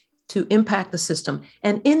impact the system.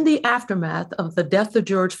 And in the aftermath of the death of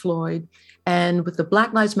George Floyd and with the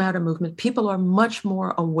Black Lives Matter movement, people are much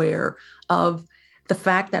more aware of the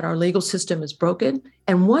fact that our legal system is broken.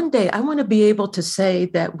 And one day I want to be able to say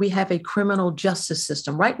that we have a criminal justice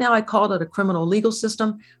system. Right now, I call it a criminal legal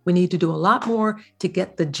system. We need to do a lot more to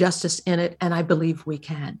get the justice in it. And I believe we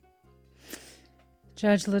can.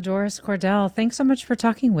 Judge LaDoris Cordell, thanks so much for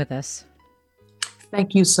talking with us.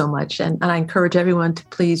 Thank you so much. And I encourage everyone to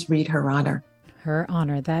please read Her Honor. Her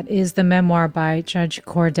Honor. That is the memoir by Judge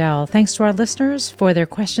Cordell. Thanks to our listeners for their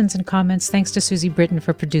questions and comments. Thanks to Susie Britton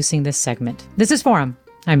for producing this segment. This is Forum.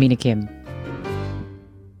 I'm Mina Kim.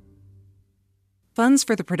 Funds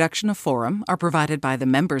for the production of Forum are provided by the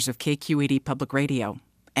members of KQED Public Radio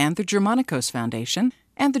and the Germanicos Foundation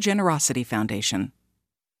and the Generosity Foundation.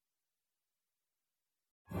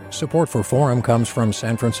 Support for Forum comes from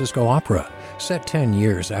San Francisco Opera. Set 10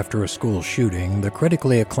 years after a school shooting, the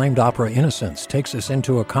critically acclaimed opera Innocence takes us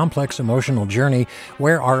into a complex emotional journey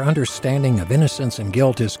where our understanding of innocence and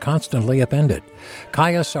guilt is constantly upended.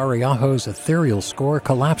 Kaya Sariaho's ethereal score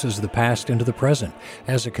collapses the past into the present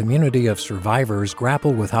as a community of survivors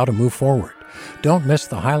grapple with how to move forward. Don't miss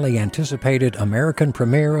the highly anticipated American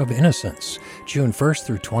premiere of Innocence, June 1st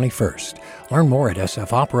through 21st. Learn more at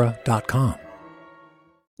sfopera.com.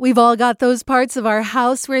 We've all got those parts of our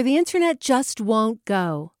house where the internet just won't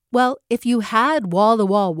go. Well, if you had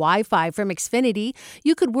wall-to-wall Wi-Fi from Xfinity,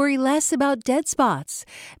 you could worry less about dead spots.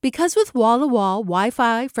 Because with wall-to-wall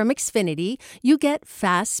Wi-Fi from Xfinity, you get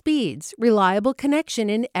fast speeds, reliable connection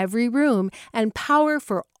in every room, and power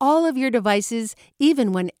for all of your devices,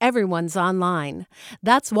 even when everyone's online.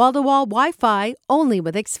 That's wall-to-wall Wi-Fi only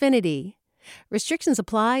with Xfinity. Restrictions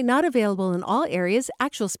apply, not available in all areas.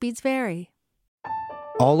 Actual speeds vary.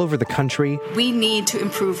 All over the country, we need to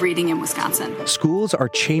improve reading in Wisconsin. Schools are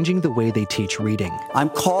changing the way they teach reading. I'm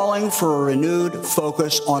calling for a renewed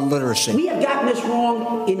focus on literacy. We have gotten this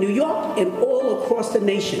wrong in New York and all across the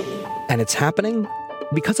nation. And it's happening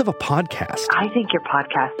because of a podcast. I think your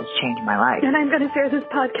podcast has changed my life. And I'm going to share this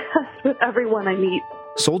podcast with everyone I meet.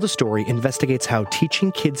 Sold a Story investigates how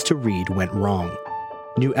teaching kids to read went wrong.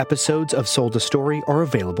 New episodes of Sold a Story are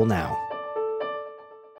available now.